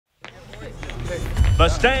The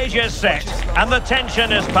stage is set and the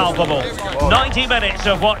tension is palpable. 90 minutes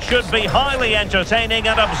of what should be highly entertaining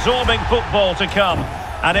and absorbing football to come.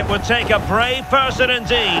 And it would take a brave person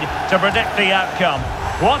indeed to predict the outcome.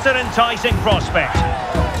 What an enticing prospect.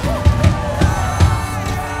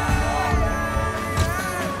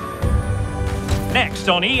 Next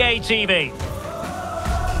on EA TV.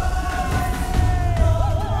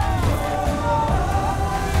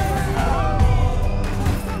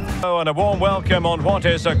 And a warm welcome on what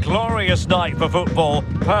is a glorious night for football.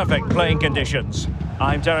 Perfect playing conditions.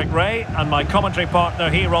 I'm Derek Ray, and my commentary partner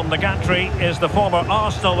here on the gantry is the former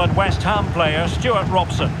Arsenal and West Ham player Stuart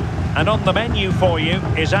Robson. And on the menu for you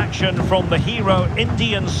is action from the Hero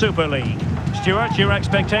Indian Super League. Stuart, your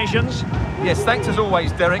expectations? Yes, thanks as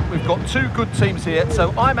always, Derek. We've got two good teams here,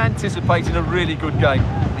 so I'm anticipating a really good game.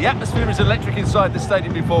 The atmosphere is electric inside the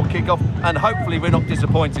stadium before kick-off, and hopefully we're not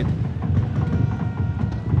disappointed.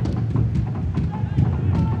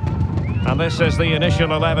 And this is the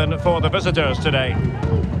initial 11 for the visitors today.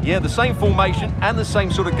 Yeah, the same formation and the same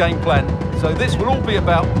sort of game plan. So this will all be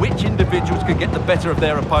about which individuals can get the better of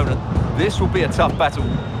their opponent. This will be a tough battle.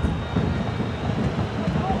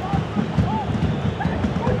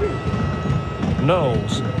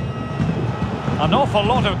 Knowles. An awful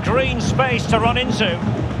lot of green space to run into.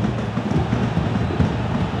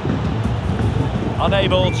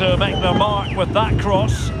 Unable to make their mark with that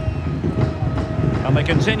cross. And they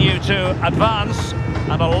continue to advance,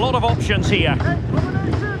 and a lot of options here.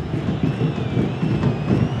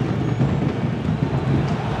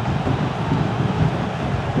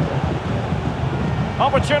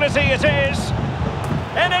 Opportunity it is.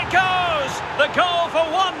 In it goes! The goal for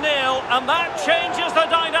 1-0, and that changes the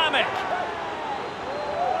dynamic.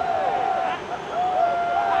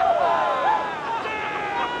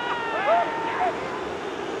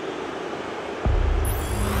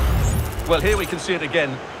 Well, here we can see it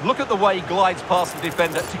again. Look at the way he glides past the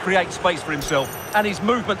defender to create space for himself. And his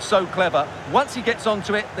movement's so clever. Once he gets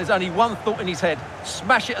onto it, there's only one thought in his head.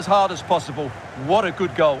 Smash it as hard as possible. What a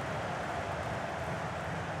good goal.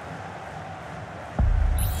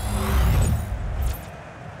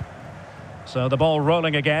 So the ball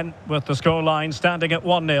rolling again with the scoreline standing at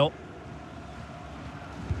 1-0.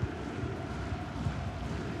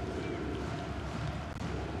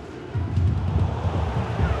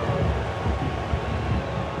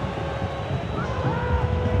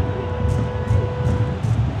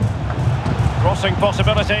 Crossing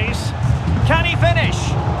possibilities. Can he finish?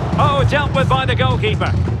 Oh, dealt with by the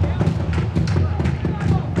goalkeeper.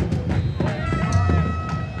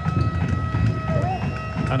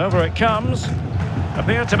 And over it comes.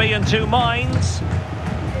 Appeared to be in two minds.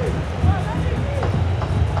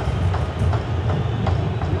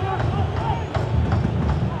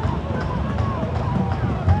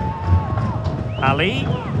 Ali,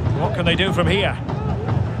 what can they do from here?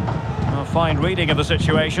 A fine reading of the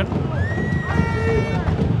situation.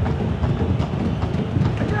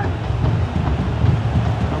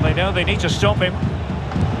 They know they need to stop him.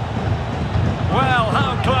 Well,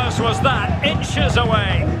 how close was that? Inches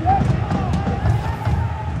away.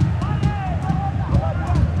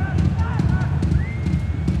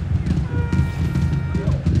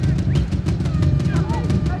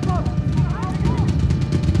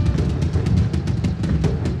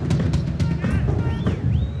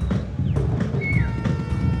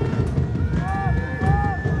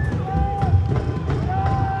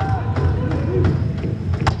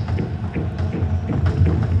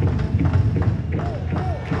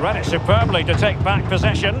 Read it superbly to take back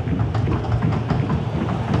possession.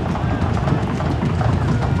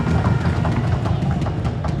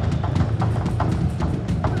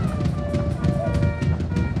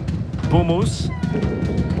 Bumus.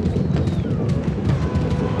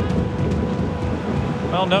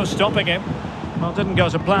 Well, no stopping him. Well, didn't go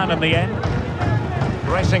to plan in the end.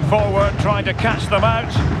 Racing forward, trying to catch them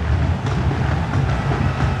out.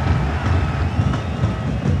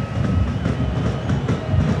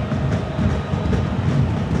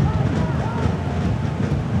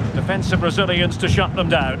 Defensive Brazilians to shut them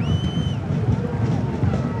down.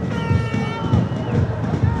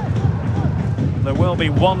 There will be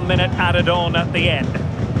 1 minute added on at the end.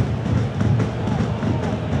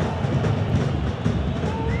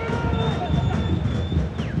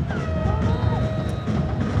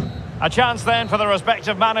 A chance then for the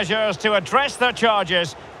respective managers to address their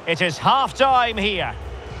charges. It is half-time here.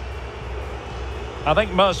 I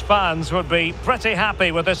think most fans would be pretty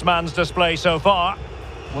happy with this man's display so far.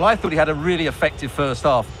 Well, I thought he had a really effective first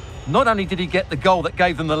half. Not only did he get the goal that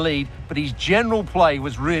gave them the lead, but his general play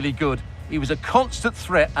was really good. He was a constant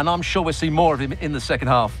threat, and I'm sure we'll see more of him in the second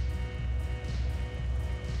half.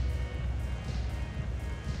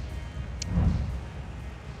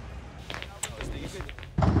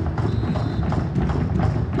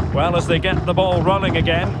 Well, as they get the ball rolling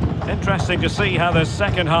again, interesting to see how the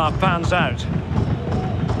second half pans out.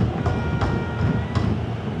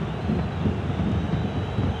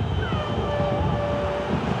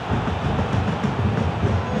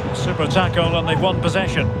 Super tackle and they've won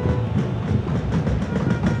possession.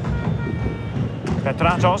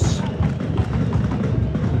 Petratos.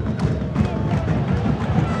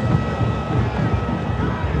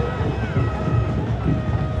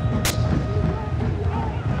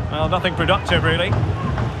 Well, nothing productive, really.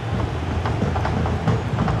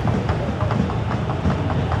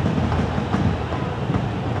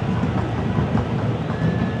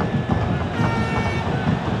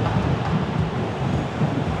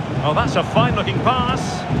 Oh, that's a fine-looking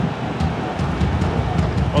pass.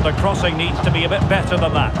 Well, the crossing needs to be a bit better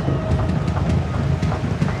than that.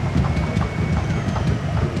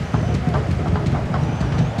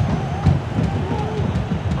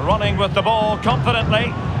 Running with the ball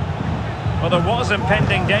confidently. Well, there was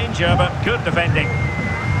impending danger, but good defending.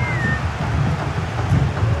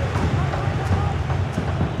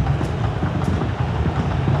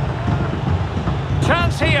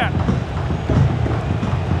 Chance here.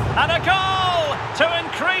 And a goal to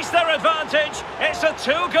increase their advantage. It's a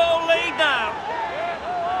two-goal lead now.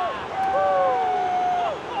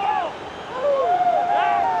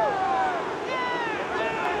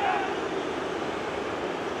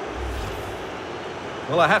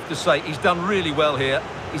 Well, I have to say, he's done really well here.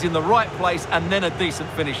 He's in the right place and then a decent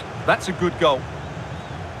finish. That's a good goal.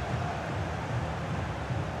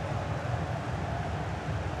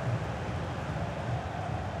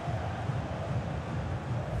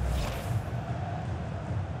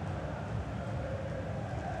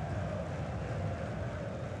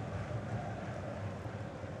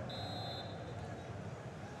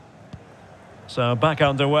 So back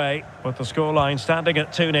underway with the scoreline standing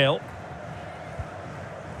at 2-0.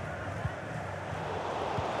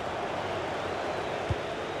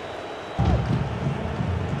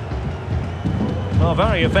 Well,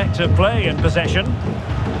 very effective play in possession.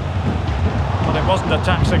 But it wasn't a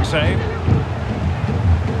taxing save.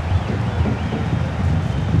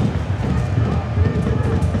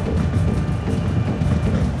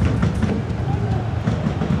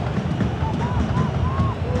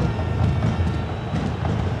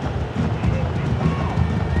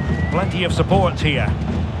 Plenty of support here.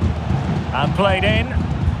 And played in.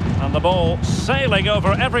 And the ball sailing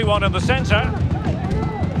over everyone in the centre.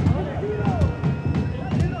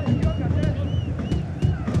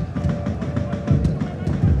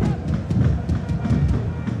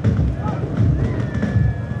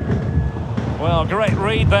 Well, great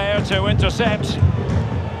read there to intercept.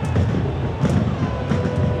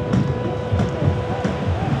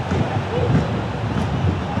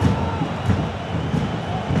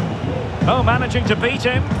 Oh, managing to beat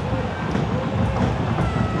him.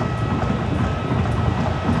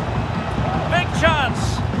 Big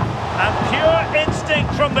chance. And pure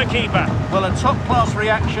instinct from the keeper. Well, a top-class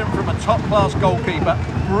reaction from a top-class goalkeeper.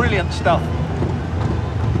 Brilliant stuff.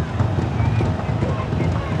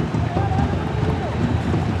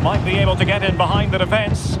 Might be able to get in behind the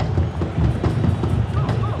defence.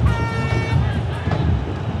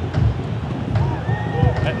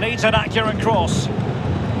 It needs an accurate cross.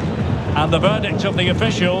 And the verdict of the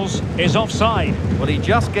officials is offside. Well, he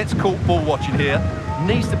just gets caught ball watching here.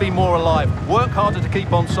 Needs to be more alive, work harder to keep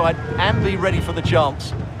onside and be ready for the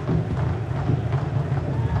chance.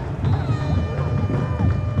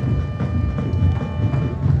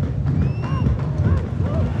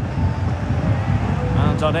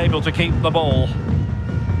 And unable to keep the ball.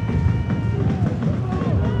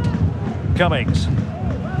 Cummings.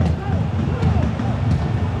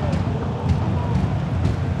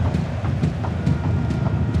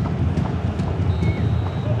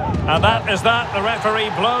 And that is that. The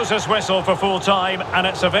referee blows his whistle for full time, and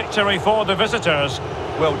it's a victory for the visitors.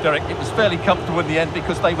 Well, Derek, it was fairly comfortable in the end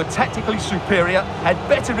because they were tactically superior, had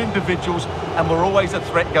better individuals, and were always a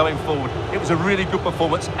threat going forward. It was a really good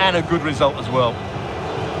performance and a good result as well.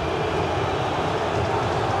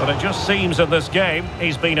 But it just seems in this game,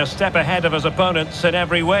 he's been a step ahead of his opponents in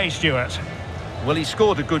every way, Stuart. Well, he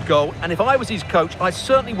scored a good goal, and if I was his coach, I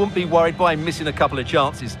certainly wouldn't be worried by him missing a couple of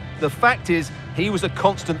chances. The fact is, he was a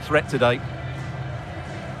constant threat today.